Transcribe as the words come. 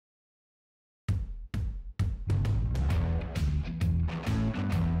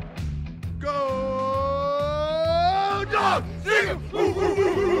up, dig 'em.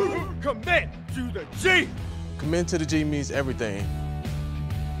 Commit to the G. Commit to the G means everything.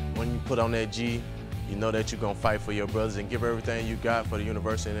 When you put on that G, you know that you're going to fight for your brothers and give everything you got for the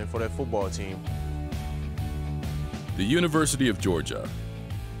university and for that football team. The University of Georgia.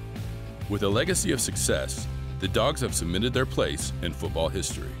 With a legacy of success, the Dogs have cemented their place in football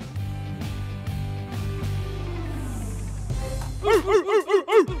history.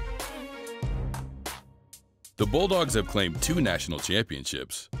 The Bulldogs have claimed 2 national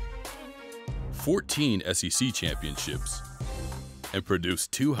championships, 14 SEC championships, and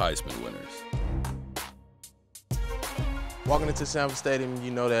produced 2 Heisman winners. Walking into Sanford Stadium,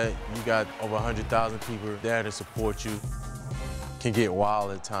 you know that you got over 100,000 people there to support you. Can get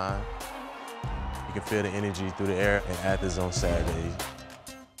wild at times. You can feel the energy through the air in Athens on Saturdays.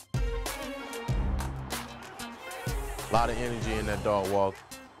 A lot of energy in that dog walk.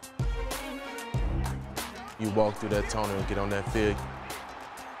 You walk through that tunnel and get on that field,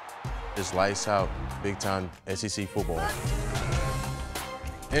 just lights out, big time SEC football.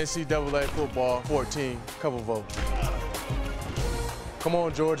 NCAA Football 14, cover vote. Come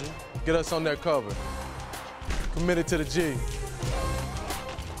on, Georgia, get us on that cover. Committed to the G.